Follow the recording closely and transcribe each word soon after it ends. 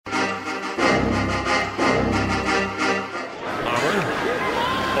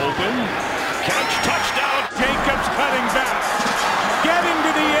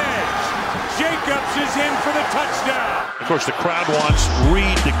touchdown. Of course, the crowd wants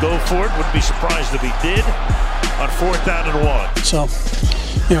Reed to go for it. Wouldn't be surprised if he did on 4th down and 1. So,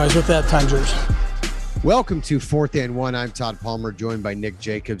 anyways, with that, time's yours. Welcome to 4th and 1. I'm Todd Palmer, joined by Nick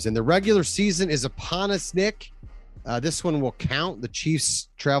Jacobs. And the regular season is upon us, Nick. This one will count. The Chiefs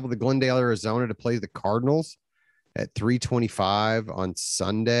travel to Glendale, Arizona to play the Cardinals at 3:25 on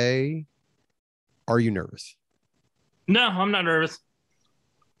Sunday. Are you nervous? No, I'm not nervous.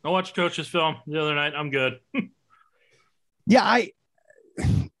 I watched Coach's film the other night. I'm good. Yeah,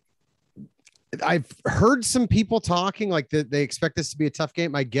 I've heard some people talking like that they expect this to be a tough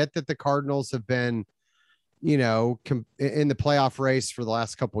game. I get that the Cardinals have been, in the playoff race for the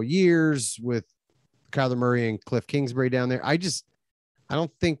last couple of years with Kyler Murray and Cliff Kingsbury down there. I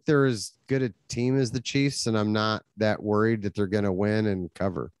don't think they're as good a team as the Chiefs, and I'm not that worried that they're going to win and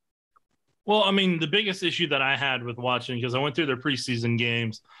cover. Well, I mean, the biggest issue that I had with watching, because I went through their preseason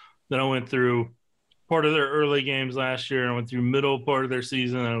games, then I went through part of their early games last year, I went through middle part of their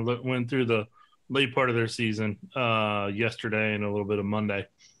season, and I went through the late part of their season yesterday and a little bit of Monday.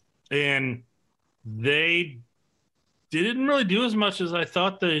 And they didn't really do as much as I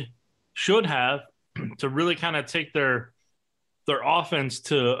thought they should have to really kind of take their offense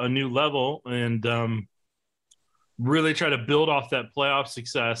to a new level and really try to build off that playoff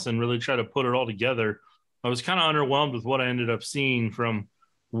success and really try to put it all together. I was kind of underwhelmed with what I ended up seeing from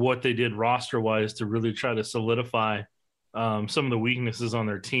what they did roster-wise to really try to solidify some of the weaknesses on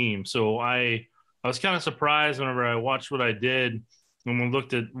their team. So I was kind of surprised whenever I watched what I did and we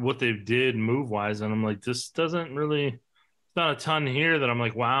looked at what they did move-wise, and I'm like, this doesn't really – it's not a ton here that I'm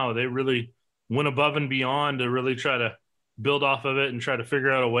like, wow, they really went above and beyond to really try to build off of it and try to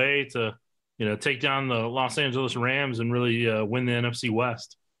figure out a way to, take down the Los Angeles Rams and really win the NFC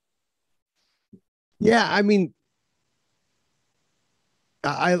West. Yeah, I mean,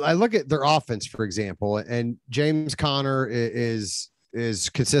 I look at their offense, for example, and James Conner is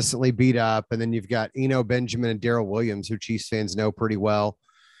consistently beat up. And then you've got Eno Benjamin and Darrell Williams, who Chiefs fans know pretty well.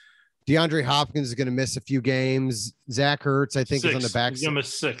 DeAndre Hopkins is going to miss a few games. Zach Ertz, I think, is on the back. He's going to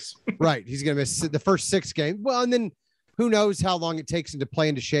miss 6. Right. He's going to miss the first 6 games. Well, and then who knows how long it takes him to play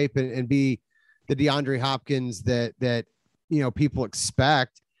into shape and be the DeAndre Hopkins that people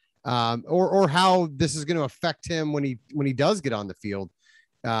expect, or how this is going to affect him when he does get on the field.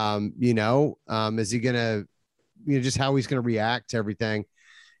 Is he going to, just how he's going to react to everything.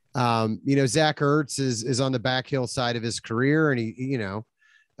 Zach Ertz is on the back hill side of his career, and you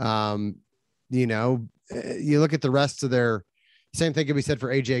look at the rest of their same thing can be said for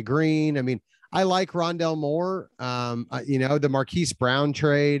AJ Green. I mean, I like Rondell Moore. The Marquise Brown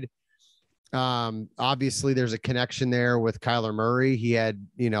trade. Obviously there's a connection there with Kyler Murray. He had,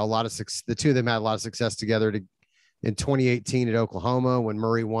 a lot of success. The two of them had a lot of success together in 2018 at Oklahoma when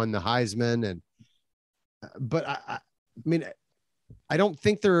Murray won the Heisman. But I mean, I don't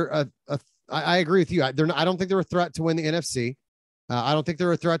think they're I agree with you. I don't think they're a threat to win the NFC. I don't think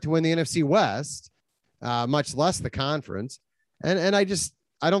they're a threat to win the NFC West, much less the conference. And I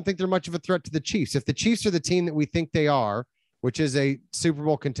don't think they're much of a threat to the Chiefs. If the Chiefs are the team that we think they are, which is a Super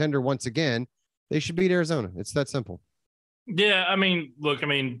Bowl contender once again, they should beat Arizona. It's that simple. Yeah, I mean, look,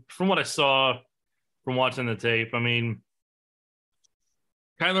 from what I saw from watching the tape, Kyler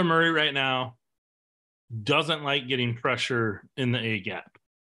Murray right now doesn't like getting pressure in the A-gap.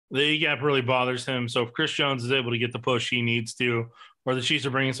 The A-gap really bothers him. So if Chris Jones is able to get the push he needs to, or the Chiefs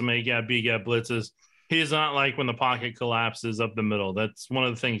are bringing some A-gap, B-gap blitzes, he does not like when the pocket collapses up the middle. That's one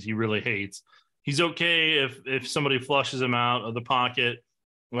of the things he really hates. He's okay if somebody flushes him out of the pocket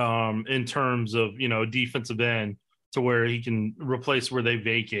in terms of, defensive end to where he can replace where they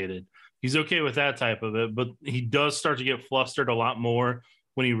vacated. He's okay with that type of it, but he does start to get flustered a lot more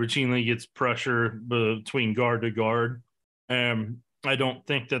when he routinely gets pressure between guard to guard. I don't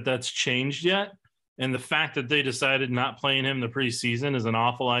think that that's changed yet. And the fact that they decided not playing him the preseason is an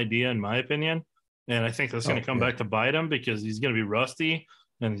awful idea, in my opinion. And I think that's going to come back to bite him because he's going to be rusty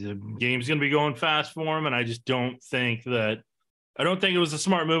and the game's going to be going fast for him. And I just don't think it was a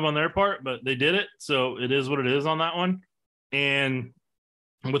smart move on their part, but they did it. So it is what it is on that one. And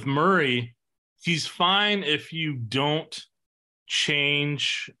with Murray, he's fine if you don't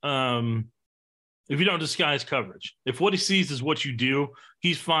change, if you don't disguise coverage. If what he sees is what you do,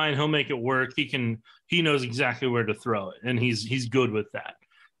 he's fine. He'll make it work. He knows exactly where to throw it. And he's good with that.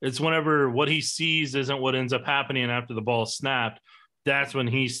 It's whenever what he sees isn't what ends up happening after the ball is snapped. That's when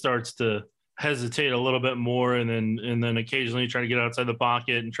he starts to hesitate a little bit more and then occasionally try to get outside the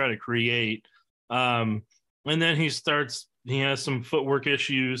pocket and try to create. And then he has some footwork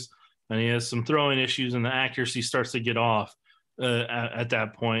issues and he has some throwing issues and the accuracy starts to get off. at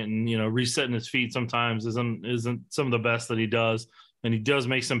that point, and resetting his feet sometimes isn't some of the best that he does, and he does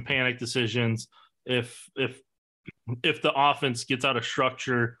make some panic decisions if the offense gets out of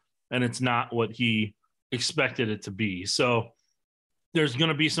structure and it's not what he expected it to be. So there's going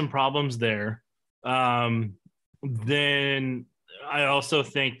to be some problems there. Then I also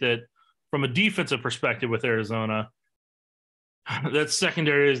think that from a defensive perspective with Arizona, that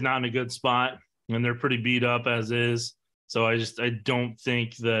secondary is not in a good spot, and they're pretty beat up as is. So I don't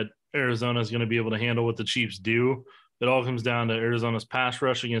think that Arizona is going to be able to handle what the Chiefs do. It all comes down to Arizona's pass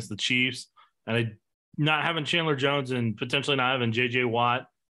rush against the Chiefs, and not having Chandler Jones and potentially not having J.J. Watt.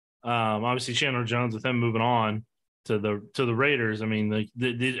 Obviously, Chandler Jones with him moving on to the Raiders. I mean,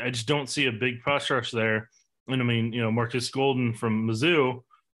 I just don't see a big pass rush there. And I mean, Marcus Golden from Mizzou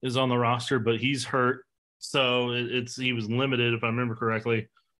is on the roster, but he's hurt, so he was limited, if I remember correctly,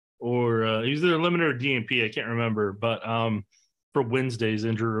 or he was either limited or DNP. I can't remember, but for Wednesday's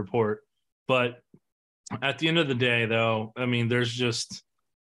injury report. But at the end of the day, though, I mean, there's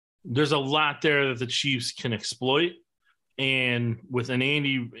a lot there that the Chiefs can exploit, and with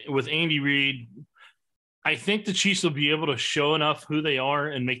Andy Reid, I think the Chiefs will be able to show enough who they are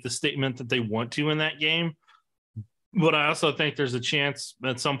and make the statement that they want to in that game. But I also think there's a chance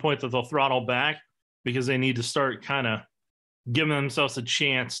at some point that they'll throttle back because they need to start kind of giving themselves a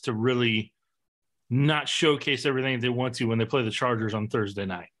chance to really not showcase everything they want to when they play the Chargers on Thursday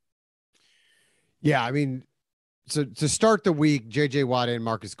night. Yeah, I mean, so to start the week, J.J. Watt and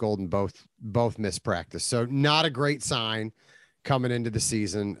Marcus Golden both missed practice. So not a great sign coming into the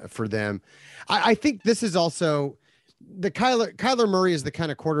season for them. I think this is also the Kyler Murray is the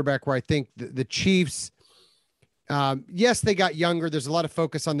kind of quarterback where I think the Chiefs, yes, they got younger. There's a lot of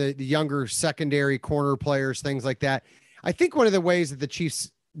focus on the younger secondary corner players, things like that. I think one of the ways that the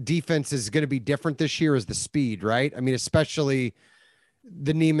Chiefs defense is going to be different this year is the speed, right? I mean, especially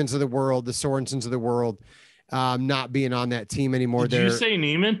the Niemans of the world, the Sorensens of the world, not being on that team anymore. Did you say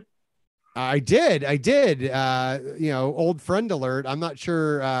Niemann? I did. Old friend alert. I'm not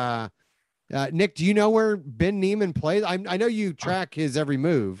sure. Nick, do you know where Ben Niemann plays? I know you track his every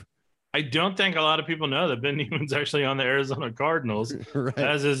move. I don't think a lot of people know that Ben Niemann's actually on the Arizona Cardinals, right,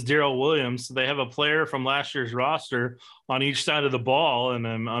 as is Darrell Williams. They have a player from last year's roster on each side of the ball, and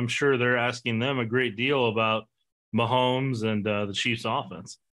I'm sure they're asking them a great deal about Mahomes and the Chiefs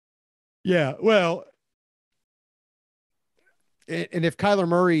offense. Yeah, well, and if Kyler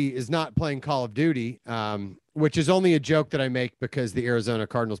Murray is not playing Call of Duty, which is only a joke that I make because the Arizona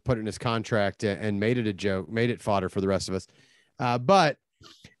Cardinals put it in his contract and made it a joke, made it fodder for the rest of us. But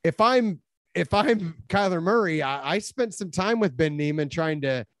if I'm Kyler Murray, I spent some time with Ben Niemann trying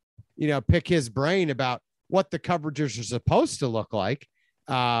to, pick his brain about what the coverages are supposed to look like.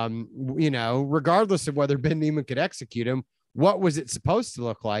 Regardless of whether Ben Niemann could execute them, what was it supposed to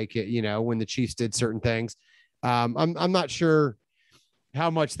look like? When the Chiefs did certain things. I'm not sure how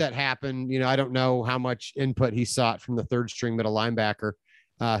much that happened. I don't know how much input he sought from the third string middle linebacker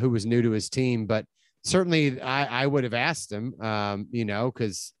who was new to his team, but certainly I would have asked him,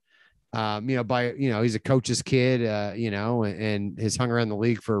 because, he's a coach's kid, and has hung around the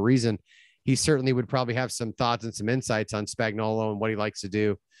league for a reason. He certainly would probably have some thoughts and some insights on Spagnuolo and what he likes to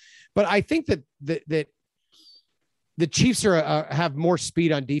do. But I think that the Chiefs have more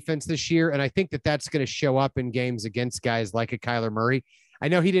speed on defense this year, and I think that that's going to show up in games against guys like a Kyler Murray. I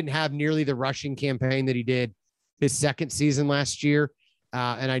know he didn't have nearly the rushing campaign that he did his second season last year,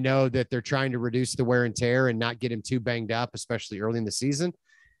 and I know that they're trying to reduce the wear and tear and not get him too banged up, especially early in the season.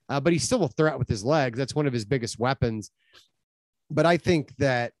 But he's still a threat with his legs. That's one of his biggest weapons. But I think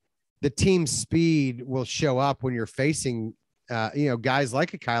that the team's speed will show up when you're facing, guys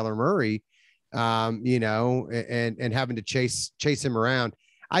like a Kyler Murray, and having to chase him around.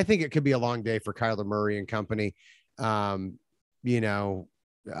 I think it could be a long day for Kyler Murray and company. I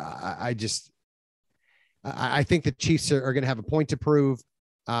think the Chiefs are going to have a point to prove,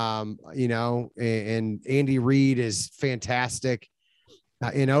 and Andy Reid is fantastic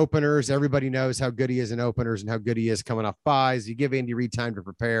in openers. Everybody knows how good he is in openers and how good he is coming off buys. You give Andy Reid time to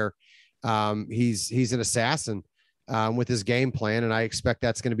prepare. He's an assassin with his game plan, and I expect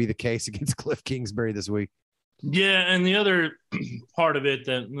that's going to be the case against Cliff Kingsbury this week. Yeah, and the other part of it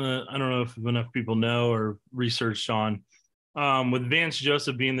that I don't know if enough people know or researched on, with Vance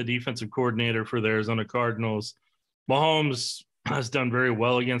Joseph being the defensive coordinator for the Arizona Cardinals, Mahomes has done very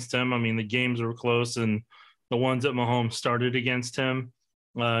well against him. I mean, the games were close, and the ones that Mahomes started against him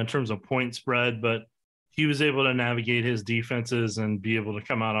in terms of point spread, but he was able to navigate his defenses and be able to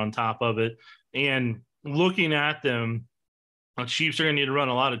come out on top of it. And looking at them, the Chiefs are going to need to run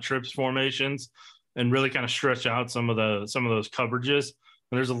a lot of trips formations and really kind of stretch out some of those coverages.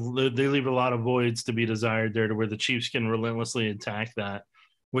 And they leave a lot of voids to be desired there, to where the Chiefs can relentlessly attack that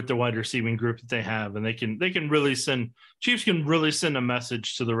with the wide receiving group that they have, and Chiefs can really send a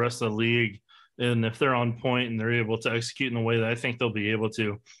message to the rest of the league. And if they're on point and they're able to execute in the way that I think they'll be able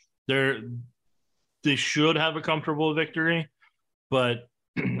to, they should have a comfortable victory. But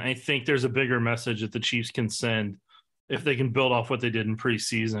I think there's a bigger message that the Chiefs can send if they can build off what they did in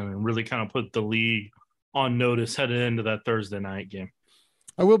preseason and really kind of put the league on notice headed into that Thursday night game.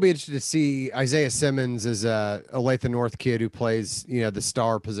 I will be interested to see Isaiah Simmons as a Olathe North kid who plays, the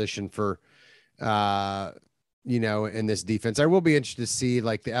star position for, in this defense. I will be interested to see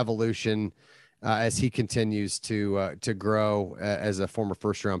like the evolution as he continues to grow as a former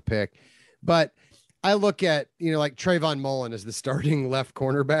first-round pick. But I look at, like Trayvon Mullen as the starting left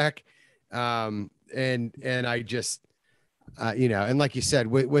cornerback. And I just, and like you said,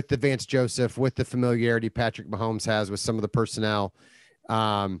 with the Vance Joseph, with the familiarity Patrick Mahomes has with some of the personnel,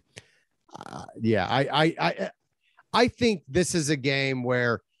 I think this is a game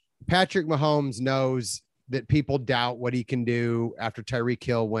where Patrick Mahomes knows that people doubt what he can do after Tyreek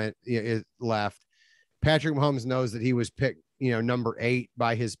Hill left. Patrick Mahomes knows that he was picked, number 8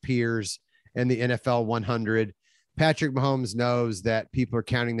 by his peers in the NFL 100. Patrick Mahomes knows that people are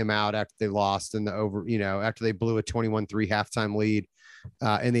counting them out after they lost after they blew a 21-3 halftime lead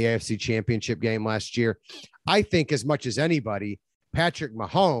in the AFC Championship game last year. I think as much as anybody, Patrick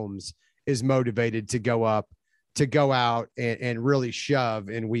Mahomes is motivated to go out and really shove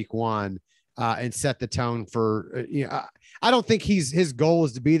in week 1 and set the tone for, I don't think his goal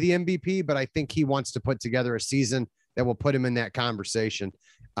is to be the MVP, but I think he wants to put together a season that will put him in that conversation.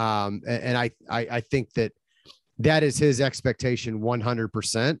 And I think that is his expectation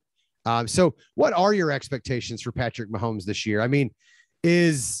 100%. So what are your expectations for Patrick Mahomes this year? I mean,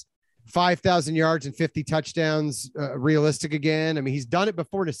 is 5,000 yards and 50 touchdowns realistic again? I mean, he's done it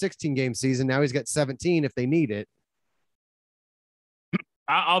before in a 16-game season. Now he's got 17 if they need it.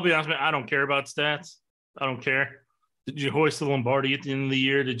 I'll be honest with you, I don't care about stats. I don't care. Did you hoist the Lombardi at the end of the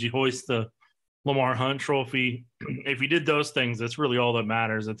year? Did you hoist the Lamar Hunt trophy? If you did those things, that's really all that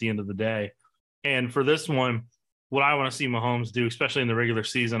matters at the end of the day. And for this one, what I want to see Mahomes do, especially in the regular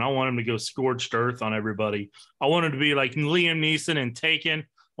season, I want him to go scorched earth on everybody. I want him to be like Liam Neeson and Taken.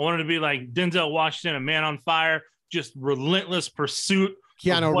 I want him to be like Denzel Washington and Man on Fire, just relentless pursuit.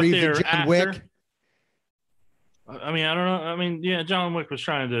 Keanu Reeves and John Wick. I mean, I don't know. I mean, yeah, John Wick was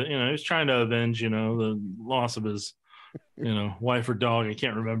trying to, he was trying to avenge, the loss of his, wife or dog. I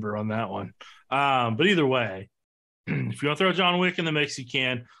can't remember on that one. But either way, if you want to throw John Wick in the mix, you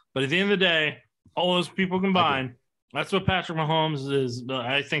can. But at the end of the day, all those people combined, that's what Patrick Mahomes is.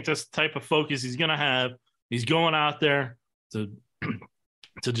 I think that's the type of focus he's going to have. He's going out there to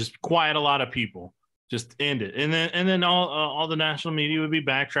just quiet a lot of people, just end it. And then all the national media would be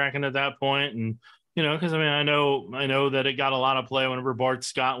backtracking at that point. And, because I know that it got a lot of play whenever Bart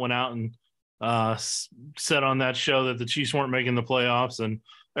Scott went out and said on that show that the Chiefs weren't making the playoffs, and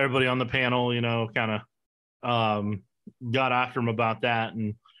everybody on the panel, kind of got after him about that.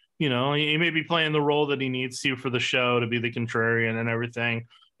 And, he may be playing the role that he needs to for the show to be the contrarian and everything.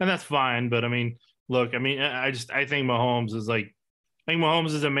 And that's fine. But I mean, look, I think Mahomes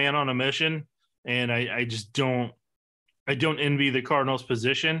is a man on a mission. And I don't envy the Cardinals'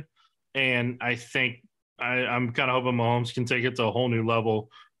 position. And I think I'm kind of hoping Mahomes can take it to a whole new level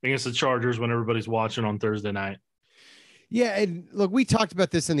against the Chargers when everybody's watching on Thursday night. Yeah. And look, we talked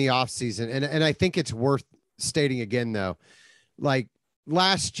about this in the offseason, and I think it's worth stating again, though. Like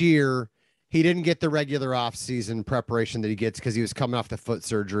last year, he didn't get the regular offseason preparation that he gets because he was coming off the foot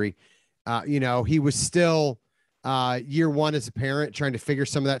surgery. He was still year 1 as a parent trying to figure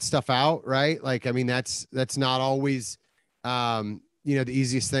some of that stuff out. Right. Like, I mean, that's not always, the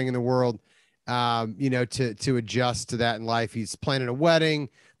easiest thing in the world, to adjust to that in life. He's planning a wedding.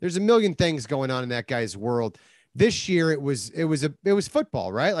 There's a million things going on in that guy's world. This year, it was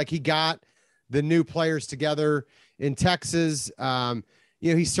football, right? Like he got the new players together in Texas.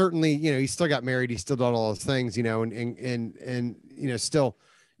 He certainly, he still got married. He still done all those things, and still,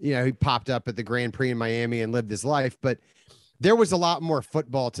 he popped up at the Grand Prix in Miami and lived his life, but there was a lot more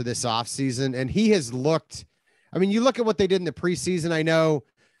football to this offseason. And he has looked, you look at what they did in the preseason. I know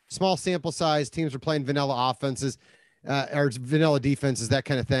small sample size, teams were playing vanilla offenses or vanilla defenses, that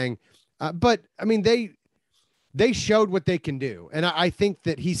kind of thing. But they showed what they can do. And I think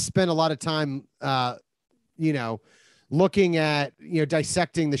that he spent a lot of time, looking at,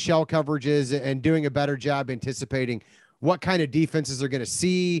 dissecting the shell coverages and doing a better job anticipating what kind of defenses they're going to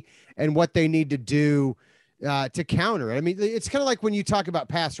see and what they need to do to counter. It's kind of like when you talk about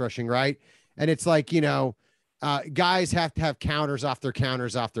pass rushing, right? And it's like, guys have to have counters off their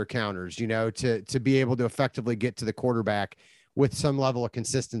counters, to be able to effectively get to the quarterback with some level of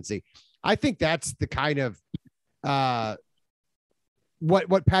consistency. I think that's the kind of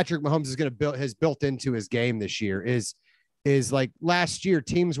what Patrick Mahomes has built into his game this year is like last year,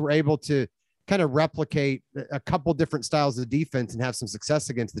 teams were able to kind of replicate a couple different styles of defense and have some success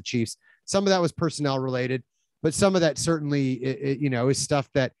against the Chiefs. Some of that was personnel related, but some of that certainly, is stuff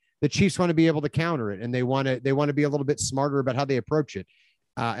that the Chiefs want to be able to counter it, and they want to be a little bit smarter about how they approach it.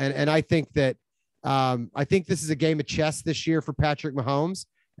 And I think that I think this is a game of chess this year for Patrick Mahomes,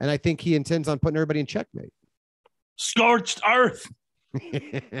 and I think he intends on putting everybody in checkmate. Scorched earth.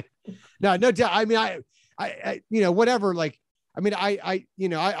 No doubt. I mean, I whatever. Like, I mean,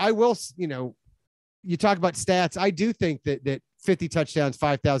 I will. You talk about stats. I do think that 50 touchdowns,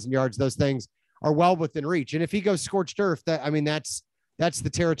 5,000 yards, those things are well within reach. And if he goes scorched earth, that's the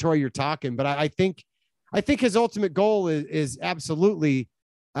territory you're talking. But I think his ultimate goal is absolutely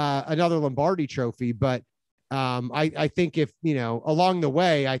another Lombardi trophy. But I think if, along the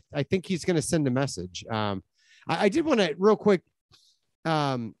way, I think he's going to send a message. I did want to real quick,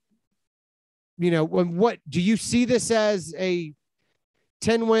 what do you see this as a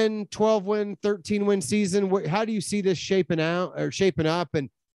 10 win, 12 win, 13 win season? How do you see this shaping up? And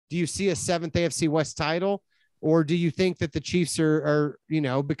do you see a 7th AFC West title, or do you think that the Chiefs are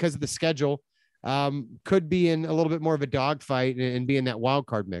because of the schedule, could be in a little bit more of a dogfight and be in that wild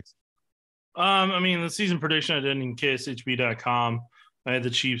card mix? I mean, the season prediction I did in KSHB.com, I had the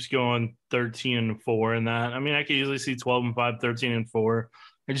Chiefs going 13-4 in that. I mean, I could easily see 12-5, 13-4.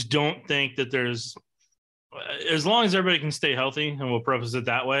 I just don't think that there's, as long as everybody can stay healthy, and we'll preface it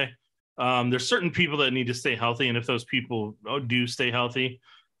that way, there's certain people that need to stay healthy. And if those people do stay healthy,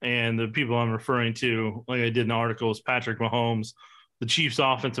 and the people I'm referring to, like I did in the article, is Patrick Mahomes, the Chiefs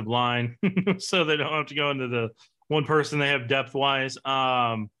offensive line, so they don't have to go into the one person they have depth wise.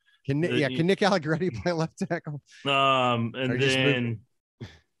 Can Nick Allegretti play left tackle?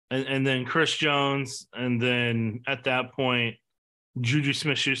 And then Chris Jones, and then at that point, Juju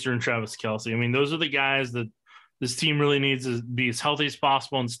Smith-Schuster and Travis Kelce. I mean, those are the guys that this team really needs to be as healthy as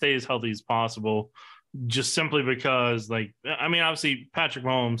possible and stay as healthy as possible, just simply because, obviously Patrick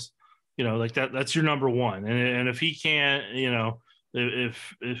Mahomes, that's your number one. And if he can't,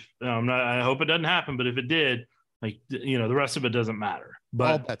 if I hope it doesn't happen, but if it did, the rest of it doesn't matter.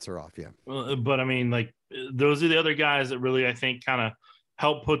 But all bets are off. Yeah. But I mean, those are the other guys that really, I think, kind of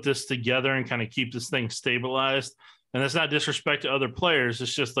help put this together and kind of keep this thing stabilized. And that's not disrespect to other players.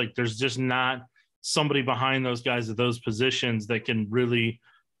 It's just there's just not somebody behind those guys at those positions that can really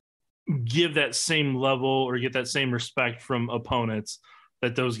give that same level or get that same respect from opponents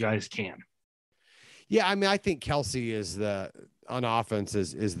that those guys can. Yeah. I mean, I think Kelce is on offense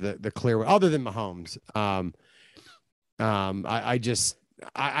is the clear way, other than Mahomes.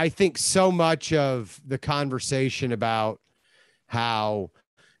 I think so much of the conversation about how,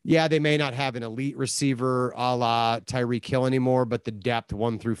 they may not have an elite receiver a la Tyreek Hill anymore, but the depth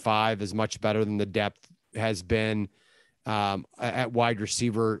 1 through 5 is much better than the depth has been at wide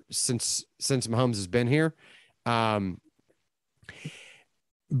receiver since Mahomes has been here. But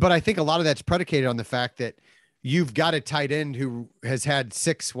I think a lot of that's predicated on the fact that you've got a tight end who has had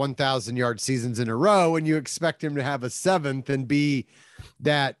 6 1,000-yard seasons in a row, and you expect him to have a 7th and be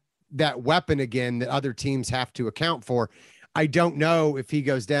that weapon again that other teams have to account for. I don't know if he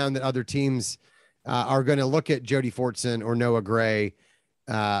goes down that other teams are going to look at Jody Fortson or Noah Gray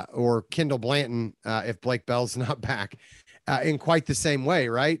or Kendall Blanton if Blake Bell's not back in quite the same way,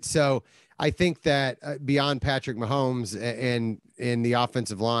 right? So I think that beyond Patrick Mahomes and in the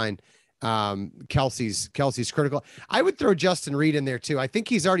offensive line, Kelce's critical. I would throw Justin Reed in there too. I think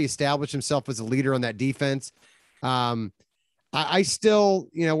he's already established himself as a leader on that defense. I still,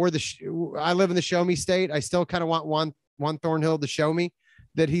 I live in the show me state. I still kind of want Juan Thornhill to show me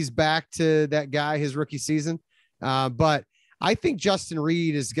that he's back to that guy his rookie season. But I think Justin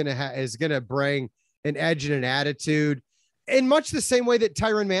Reed is going to bring an edge and an attitude in much the same way that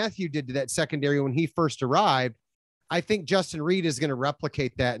Tyrann Mathieu did to that secondary when he first arrived. I think Justin Reed is going to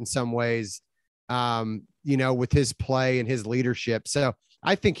replicate that in some ways, with his play and his leadership. So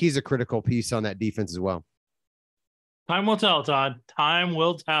I think he's a critical piece on that defense as well. Time will tell, Todd. Time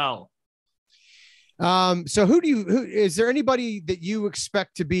will tell. So who is there anybody that you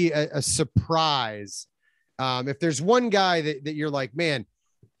expect to be a surprise? If there's one guy that you're like, man,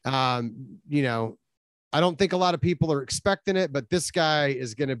 I don't think a lot of people are expecting it, but this guy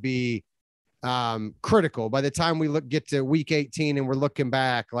is going to be critical by the time we get to week 18 and we're looking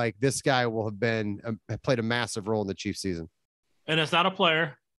back, like this guy will have played a massive role in the Chiefs season. And it's not a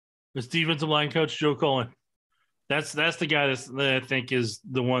player. This defensive line coach, Joe Cullen. That's the guy that I think is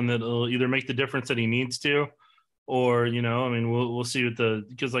the one that will either make the difference that he needs to, or, I mean, we'll see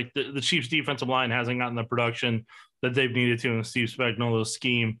because like the Chiefs defensive line hasn't gotten the production that they've needed to in the Steve Spagnuolo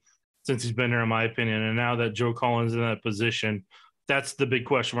scheme since he's been there, in my opinion. And now that Joe Cullen's in that position, that's the big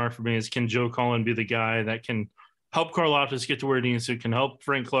question mark for me is, can Joe Cullen be the guy that can help Karlaftis get to where he needs to, can help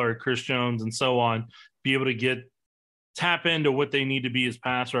Frank Clark, Chris Jones, and so on, be able to tap into what they need to be as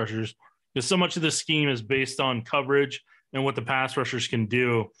pass rushers, because so much of this scheme is based on coverage and what the pass rushers can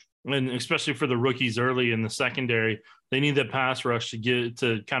do. And especially for the rookies early in the secondary, they need that pass rush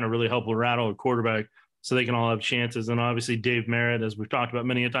to kind of really help rattle a quarterback so they can all have chances. And obviously Dave Merritt, as we've talked about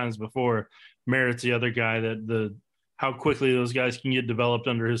many times before, Merritt's the other guy that how quickly those guys can get developed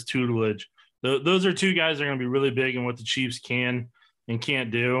under his tutelage. Those are two guys that are going to be really big in what the Chiefs can and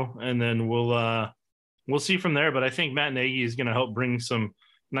can't do. And then we'll see from there. But I think Matt Nagy is going to help bring some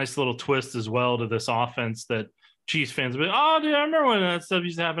nice little twist as well to this offense that Chiefs fans will be, oh, dude, I remember when that stuff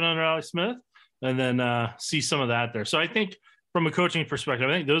used to happen under Alex Smith, and then see some of that there. So I think from a coaching perspective,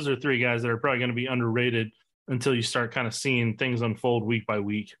 I think those are three guys that are probably going to be underrated until you start kind of seeing things unfold week by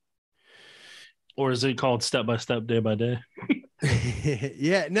week. Or is it called step by step, day by day?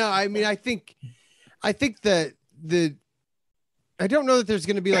 Yeah, no, I mean, I think that I don't know that there's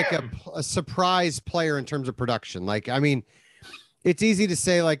going to be like a surprise player in terms of production. Like, I mean, it's easy to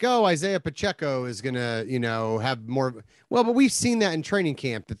say like, oh, Isaiah Pacheco is going to, have more. Well, but we've seen that in training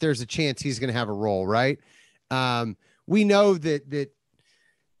camp that there's a chance he's going to have a role, right? We know that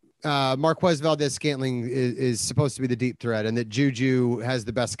Marquez Valdez-Scantling is supposed to be the deep threat, and that Juju has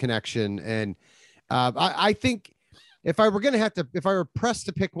the best connection. And I think if I were pressed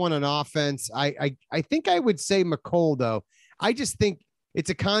to pick one on offense, I think I would say McColl, though. I just think it's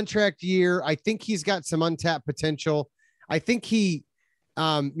a contract year. I think he's got some untapped potential. I think he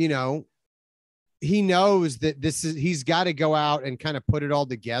knows that he's got to go out and kind of put it all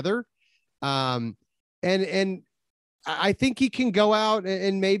together. And I think he can go out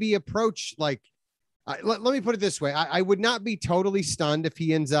and maybe approach let me put it this way. I would not be totally stunned if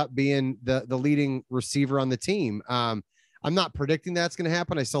he ends up being the leading receiver on the team. I'm not predicting that's going to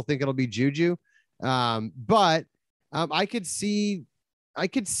happen. I still think it'll be Juju. But I could see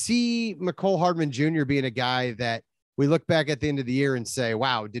McCole Hardman Jr. being a guy that we look back at the end of the year and say,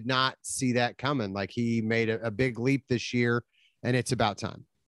 wow, did not see that coming. Like, he made a big leap this year, and it's about time.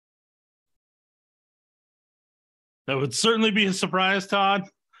 That would certainly be a surprise, Todd.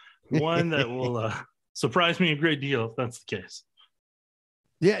 One that will surprise me a great deal if that's the case.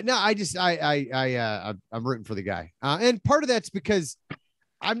 Yeah, no, I'm rooting for the guy. And part of that's because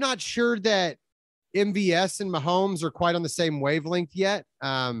I'm not sure that MVS and Mahomes are quite on the same wavelength yet.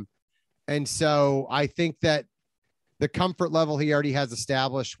 And so I think that the comfort level he already has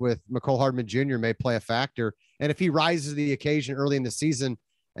established with McCole Hardman Jr. may play a factor. And if he rises to the occasion early in the season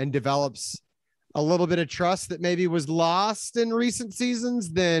and develops a little bit of trust that maybe was lost in recent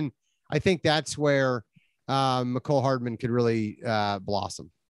seasons, then I think that's where McCole Hardman could really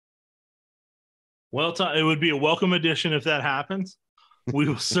blossom. Well, it would be a welcome addition if that happens. We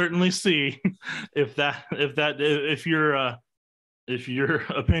will certainly see if your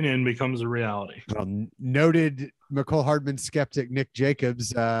opinion becomes a reality. Well, noted McCole Hardman skeptic Nick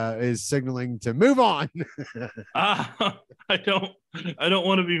Jacobs is signaling to move on. I don't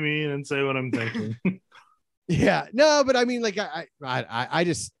want to be mean and say what I'm thinking. Yeah, no, but I mean, like, I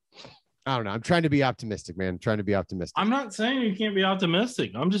just, I don't know. I'm trying to be optimistic, man. I'm trying to be optimistic. I'm not saying you can't be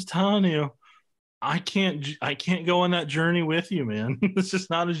optimistic. I'm just telling you, I can't go on that journey with you, man. It's just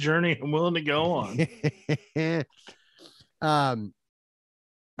not a journey I'm willing to go on. All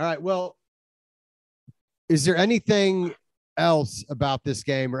right. Well, is there anything else about this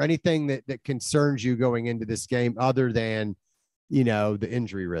game or anything that concerns you going into this game other than, the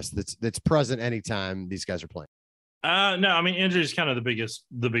injury risk that's present anytime these guys are playing? No, I mean, injury is kind of the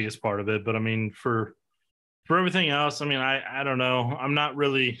biggest part of it, but I mean, for everything else, I mean, I don't know. I'm not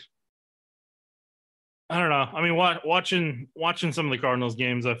really, I don't know. I mean, watching some of the Cardinals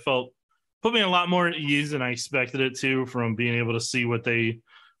games, I felt put me a lot more at ease than I expected it to, from being able to see what they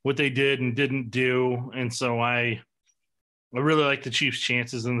did and didn't do. And so I really like the Chiefs'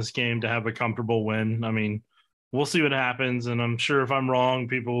 chances in this game to have a comfortable win. I mean, we'll see what happens. And I'm sure if I'm wrong,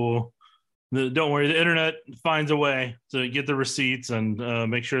 people will, don't worry, the internet finds a way to get the receipts and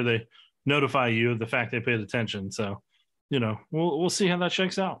make sure they notify you of the fact they paid attention. So, we'll see how that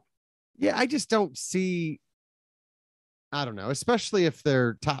checks out. Yeah, I just don't see, I don't know, especially if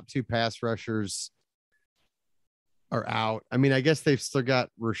their top two pass rushers are out. I mean, I guess they've still got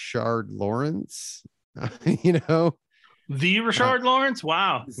Rashard Lawrence, The Rashard Lawrence?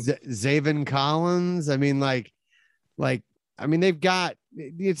 Wow. Zaven Collins. I mean, they've got,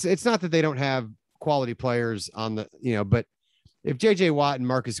 it's not that they don't have quality players on the, but if JJ Watt and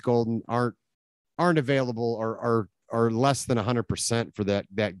Marcus Golden aren't available or are less than 100% for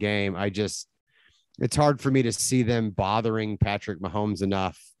that game, it's hard for me to see them bothering Patrick Mahomes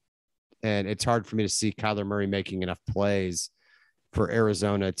enough. And it's hard for me to see Kyler Murray making enough plays for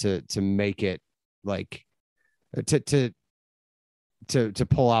Arizona to make it like to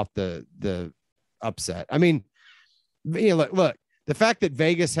pull out the upset. I mean, look, the fact that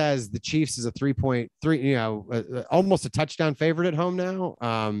Vegas has the Chiefs as a 3.3, almost a touchdown favorite at home now,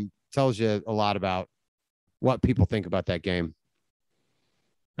 tells you a lot about what people think about that game.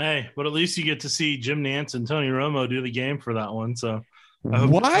 Hey, but at least you get to see Jim Nantz and Tony Romo do the game for that one. So I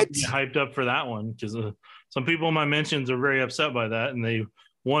hope you hyped up for that one, because some people in my mentions are very upset by that, and they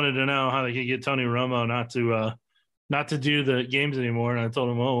wanted to know how they could get Tony Romo not to do the games anymore. And I told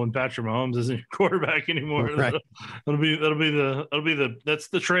them, when Patrick Mahomes isn't your quarterback anymore, right. that's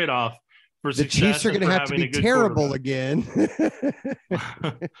the trade-off for the Chiefs are going to have to be terrible again.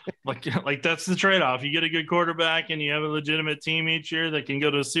 like that's the trade-off. You get a good quarterback and you have a legitimate team each year that can go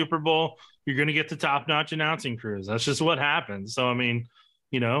to a Super Bowl, you're going to get the top-notch announcing crews. That's just what happens. So, I mean,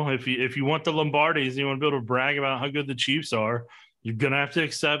 if you want the Lombardis, you want to be able to brag about how good the Chiefs are, you're going to have to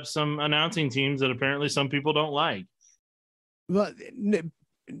accept some announcing teams that apparently some people don't like. Well,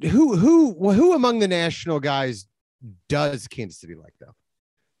 who among the national guys does Kansas City like, though?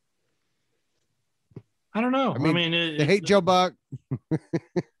 I don't know. I mean they hate Joe Buck.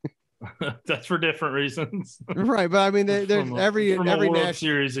 That's for different reasons, right? But I mean, there's every World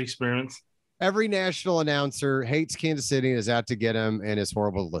Series experience. Every national announcer hates Kansas City and is out to get him, and is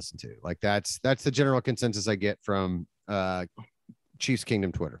horrible to listen to. Like that's the general consensus I get from Chiefs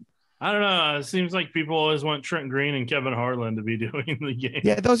Kingdom Twitter. I don't know. It seems like people always want Trent Green and Kevin Harlan to be doing the game.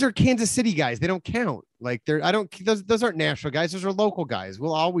 Yeah, those are Kansas City guys. They don't count. Like those aren't national guys. Those are local guys.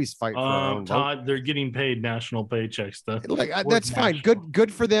 We'll always fight for our own. Todd, they're getting paid national paychecks though. Like that's fine.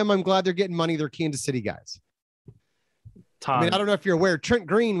 Good for them. I'm glad they're getting money. They're Kansas City guys. Todd. I mean, I don't know if you're aware, Trent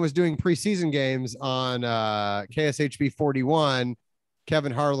Green was doing preseason games on KSHB 41.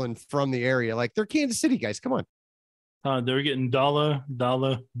 Kevin Harlan from the area. Like they're Kansas City guys. Come on. They're getting dollar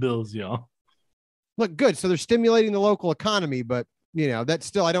bills, y'all. Look, good. So they're stimulating the local economy, but that's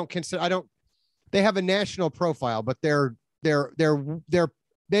still, they have a national profile, but they are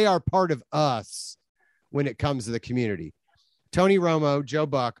part of us when it comes to the community. Tony Romo, Joe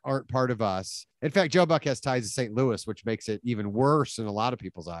Buck aren't part of us. In fact, Joe Buck has ties to St. Louis, which makes it even worse in a lot of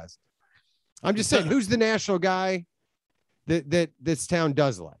people's eyes. I'm just saying, who's the national guy that this town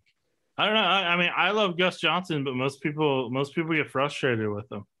does like? I don't know. I mean, I love Gus Johnson, but most people get frustrated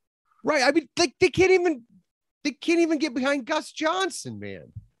with him. Right. I mean, they can't even get behind Gus Johnson,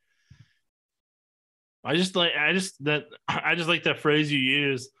 man. I just like that phrase you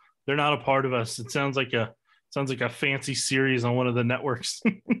use. They're not a part of us. It sounds like a fancy series on one of the networks.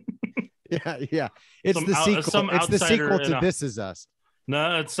 Yeah. It's the sequel. It's the sequel to This Is Us.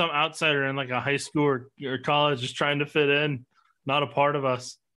 No, it's some outsider in like a high school or college just trying to fit in, not a part of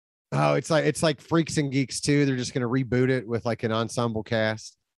us. Oh, it's like Freaks and Geeks too. They're just going to reboot it with like an ensemble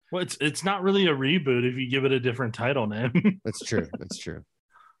cast. Well, it's not really a reboot if you give it a different title name. That's true.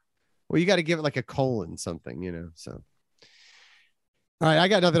 Well, you got to give it like a colon something, So, all right, I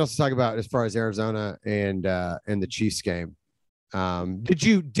got nothing else to talk about as far as Arizona and the Chiefs game. Did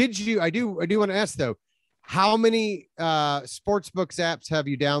you? I do want to ask though, how many sportsbooks apps have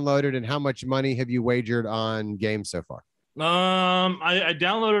you downloaded, and how much money have you wagered on games so far? I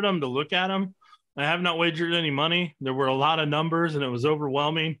downloaded them to look at them. I have not wagered any money. There were a lot of numbers and it was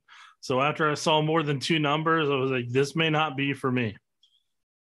overwhelming. So after I saw more than 2 numbers, I was like, this may not be for me.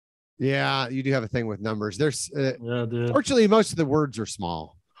 Yeah, you do have a thing with numbers. There's dude. Fortunately, most of the words are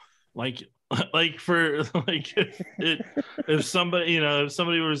small. If somebody, if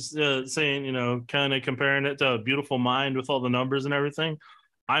somebody was saying, kind of comparing it to A Beautiful Mind with all the numbers and everything,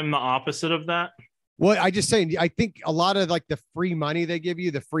 I'm the opposite of that. Well, I think a lot of like the free money they give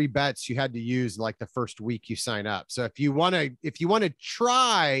you, the free bets you had to use like the first week you sign up. So if you want to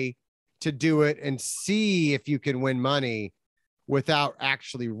try to do it and see if you can win money without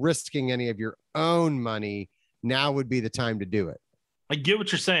actually risking any of your own money, now would be the time to do it. I get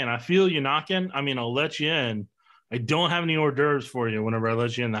what you're saying. I feel you knocking. I mean, I'll let you in. I don't have any hors d'oeuvres for you whenever I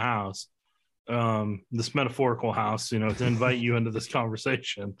let you in the house. This metaphorical house, to invite you into this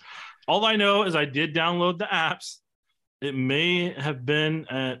conversation. All I know is I did download the apps. It may have been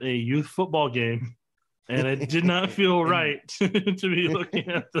at a youth football game, and it did not feel right to be looking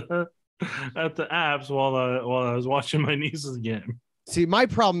at the at the apps while I was watching my niece's game. See, my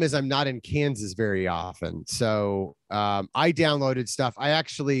problem is I'm not in Kansas very often. So I downloaded stuff. I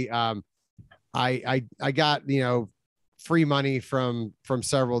actually I got, free money from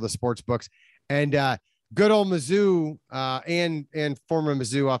several of the sports books, and good old Mizzou and former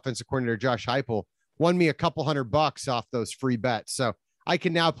Mizzou offensive coordinator Josh Heupel won me a couple $100 off those free bets. So I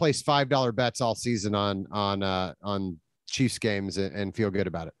can now place $5 bets all season on Chiefs games and feel good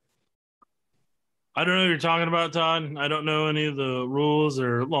about it. I don't know what you're talking about, Todd. I don't know any of the rules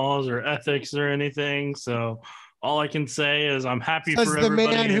or laws or ethics or anything. So all I can say is I'm happy for everybody. The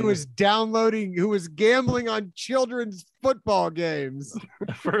man who was gambling on children's football games.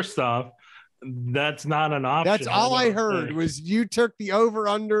 First off, that's not an option. That's all I heard was you took the over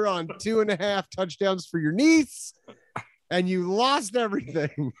under on 2.5 touchdowns for your niece and you lost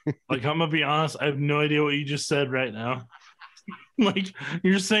everything. Like, I'm gonna be honest, I have no idea what you just said right now. Like,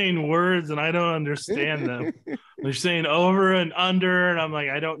 you're saying words and I don't understand them. You're saying over and under, and I'm like,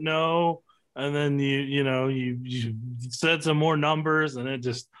 I don't know. And then you said some more numbers, and it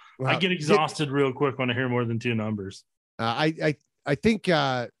just I get exhausted real quick when I hear more than 2 numbers. I think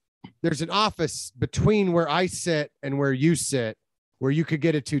there's an office between where I sit and where you sit where you could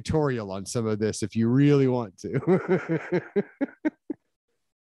get a tutorial on some of this if you really want to.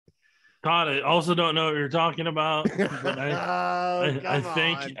 Todd, I also don't know what you're talking about. But I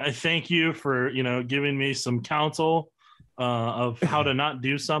thank you for giving me some counsel of how to not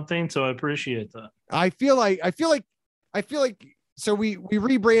do something. So I appreciate that. I feel like so we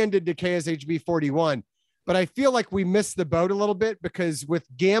rebranded to KSHB 41, but I feel like we missed the boat a little bit because with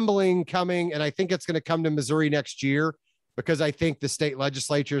gambling coming, and I think it's going to come to Missouri next year because I think the state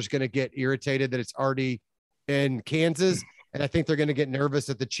legislature is going to get irritated that it's already in Kansas. And I think they're going to get nervous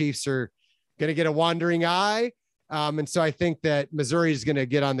that the Chiefs are going to get a wandering eye. And so I think that Missouri is going to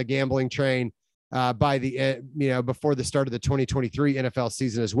get on the gambling train by the, before the start of the 2023 NFL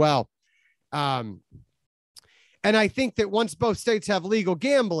season as well. And I think that once both states have legal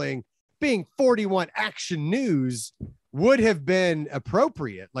gambling, being 41 Action News would have been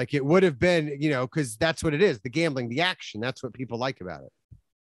appropriate. Like it would have been, because that's what it is. The gambling, the action, that's what people like about it.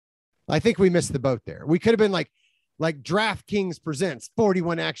 I think we missed the boat there. We could have been like DraftKings presents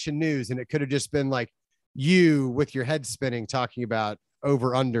 41 Action News. And it could have just been like you with your head spinning, talking about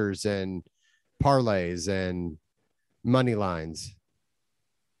over unders and parlays and money lines.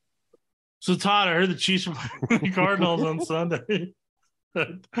 So Todd, I heard the Chiefs were playing the Cardinals on Sunday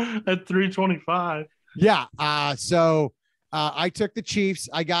at 325. Yeah. So I took the Chiefs.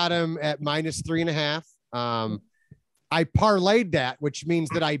 I got them at -3.5. I parlayed that, which means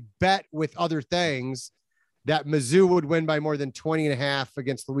that I bet with other things that Mizzou would win by more than 20.5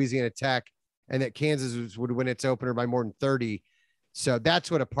 against Louisiana Tech, and that Kansas would win its opener by more than 30. So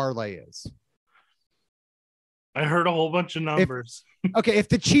that's what a parlay is. I heard a whole bunch of numbers. If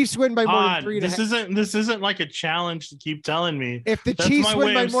the Chiefs win by more than 3.5, this isn't like a challenge to keep telling me. If the Chiefs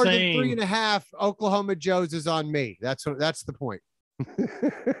win by more than 3.5, Oklahoma Joe's is on me. That's the point.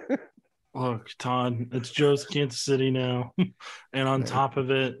 Look, Todd, it's Joe's Kansas City now, and on top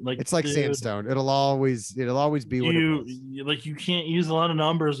of it, like it's like sandstone. It'll always be what it is. Like you can't use a lot of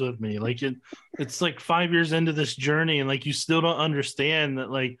numbers with me. Like it's like 5 years into this journey, and like you still don't understand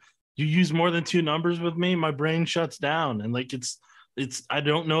that. Like you use more than 2 numbers with me, my brain shuts down, and like it's. I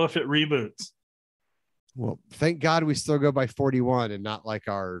don't know if it reboots. Well, thank God we still go by 41 and not like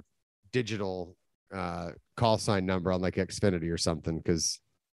our digital call sign number on like Xfinity or something, because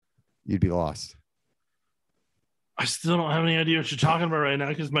you'd be lost. I still don't have any idea what you're talking about right now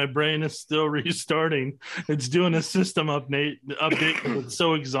because my brain is still restarting. It's doing a system update. It's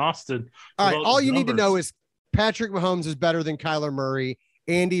so exhausted. All right. All you need to know is Patrick Mahomes is better than Kyler Murray.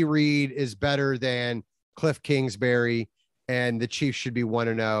 Andy Reid is better than Cliff Kingsbury. And the Chiefs should be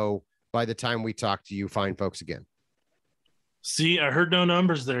 1-0 by the time we talk to you fine folks again. See, I heard no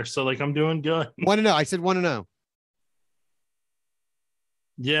numbers there. So like I'm doing good. 1-0. I said 1-0.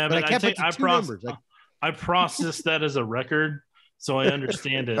 Yeah, but I processed that as a record, so I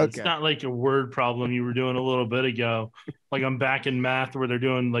understand it. Okay. It's not like a word problem you were doing a little bit ago. Like I'm back in math where they're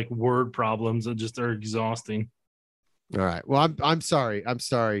doing like word problems that just are exhausting. All right. Well, I'm sorry.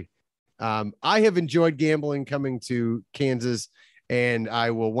 I have enjoyed gambling coming to Kansas, and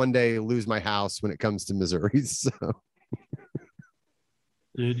I will one day lose my house when it comes to Missouri. So.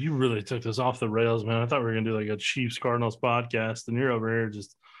 Dude, you really took this off the rails, man. I thought we were going to do like a Chiefs Cardinals podcast, and you're over here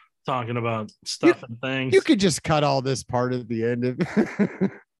just talking about stuff and things. You could just cut all this part at the end of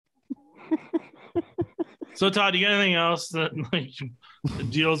So, Todd, you got anything else that like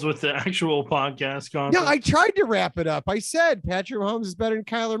deals with the actual podcast conference? Yeah, I tried to wrap it up. I said Patrick Mahomes is better than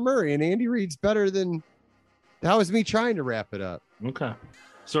Kyler Murray, and Andy Reid's better than. That was me trying to wrap it up. Okay.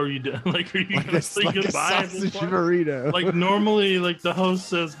 So are you gonna say like goodbye? A sausage burrito. Like normally, like the host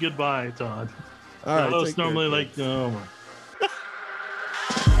says goodbye, Todd. All right. The host normally like, oh my.